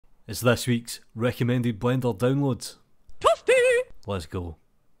It's this week's recommended Blender downloads. Toasty! Let's go.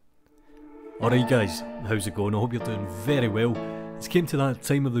 Alright guys, how's it going? I hope you're doing very well. It's came to that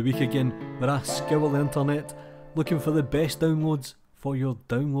time of the week again where I scour the internet looking for the best downloads for your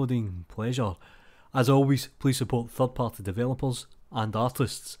downloading pleasure. As always, please support third party developers and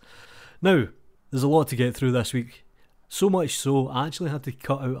artists. Now, there's a lot to get through this week. So much so, I actually had to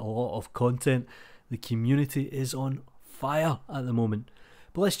cut out a lot of content. The community is on fire at the moment.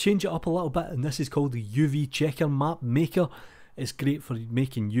 But let's change it up a little bit, and this is called the UV Checker Map Maker. It's great for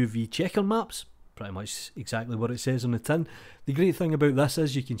making UV checker maps, pretty much exactly what it says on the tin. The great thing about this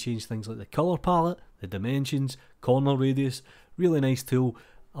is you can change things like the colour palette, the dimensions, corner radius. Really nice tool.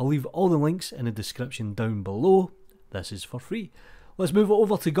 I'll leave all the links in the description down below. This is for free. Let's move it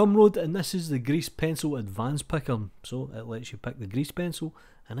over to Gumroad, and this is the Grease Pencil Advanced Picker. So it lets you pick the grease pencil,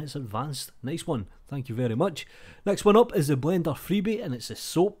 and it's advanced. Nice one, thank you very much. Next one up is the Blender Freebie, and it's a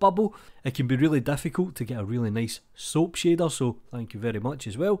soap bubble. It can be really difficult to get a really nice soap shader, so thank you very much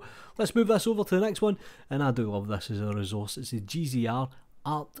as well. Let's move this over to the next one, and I do love this as a resource. It's the GZR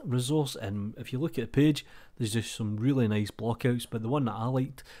art resource, and if you look at the page, there's just some really nice blockouts, but the one that I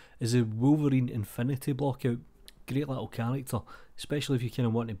liked is the Wolverine Infinity blockout. Great little character, especially if you kind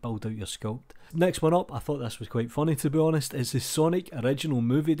of want to build out your sculpt. Next one up, I thought this was quite funny to be honest, is the Sonic original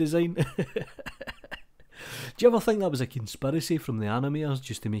movie design. Do you ever think that was a conspiracy from the animators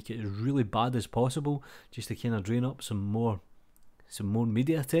just to make it as really bad as possible, just to kind of drain up some more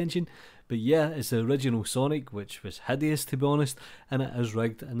media attention? But yeah, it's the original Sonic, which was hideous to be honest, and it is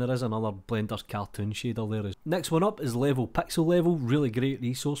rigged, and there is another Blender cartoon shader there. Next one up is Level Pixel Level, really great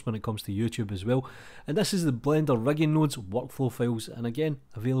resource when it comes to YouTube as well. And this is the Blender rigging nodes workflow files, and again,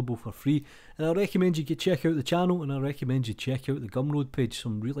 available for free. And I recommend you check out the channel, and I recommend you check out the Gumroad page,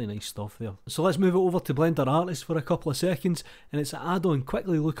 some really nice stuff there. So let's move it over to Blender Artist for a couple of seconds, and it's an add-on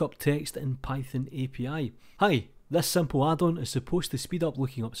quickly look up text in Python API. Hi. This simple add-on is supposed to speed up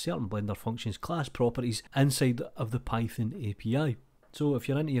looking up certain Blender functions class properties inside of the Python API. So if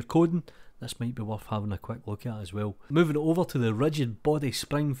you're into your coding, this might be worth having a quick look at as well. Moving it over to the rigid body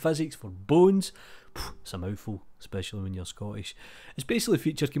spring physics for bones. It's a mouthful, especially when you're Scottish. It's basically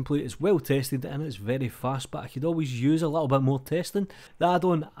feature complete, it's well tested and it's very fast, but I could always use a little bit more testing. The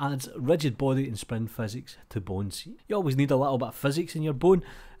add-on adds rigid body and spring physics to bones. You always need a little bit of physics in your bone.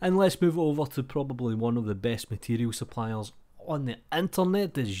 And let's move over to probably one of the best material suppliers on the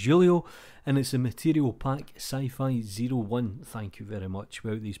internet, is Julio, and it's the material pack Scifi 01. Thank you very much.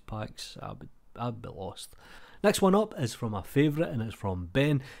 Without these packs, I'd be lost. Next one up is from a favourite, and it's from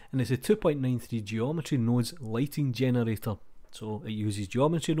Ben, and it's a 2.93 geometry nodes lighting generator. So it uses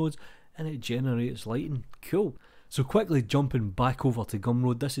geometry nodes and it generates lighting. Cool. So quickly jumping back over to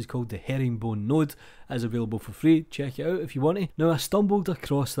Gumroad, this is called the Herringbone node. It is available for free, check it out if you want to. Now I stumbled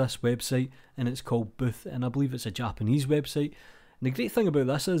across this website and it's called Booth, and I believe it's a Japanese website. And the great thing about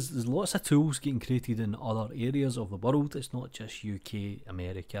this is there's lots of tools getting created in other areas of the world. It's not just UK,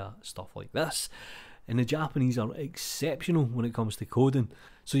 America, stuff like this. And the Japanese are exceptional when it comes to coding.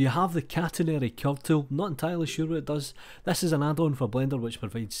 So you have the CatenaryCurveTool, not entirely sure what it does. This is an add-on for Blender which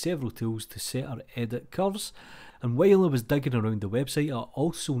provides several tools to set or edit curves. And while I was digging around the website, I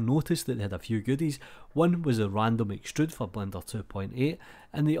also noticed that they had a few goodies. One was a RandomExtrude for Blender 2.8,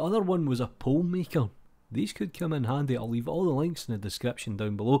 and the other one was a pole maker. These could come in handy. I'll leave all the links in the description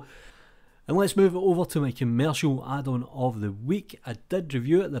down below. And let's move it over to my commercial add-on of the week. I did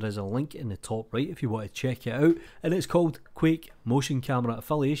review it, there is a link in the top right if you want to check it out, and it's called Quake Motion Camera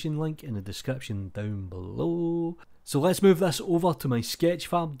Affiliation, link in the description down below. So let's move this over to my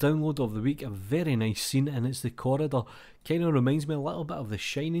Sketchfab download of the week. A very nice scene, and it's the corridor. Kind of reminds me a little bit of The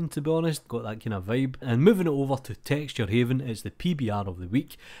Shining to be honest, got that kind of vibe. And moving it over to Texture Haven, it's the PBR of the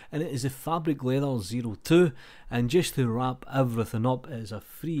week, and it is the Fabric Leather 02. And just to wrap everything up, it is a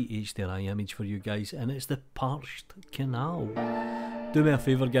free HDRI image for you guys, and it's the Parched Canal. Do me a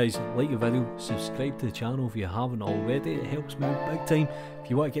favour guys, like the video, subscribe to the channel if you haven't already, it helps me out big time. If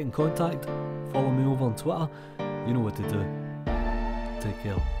you want to get in contact, follow me over on Twitter. You know what to do. Take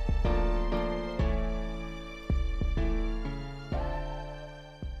care.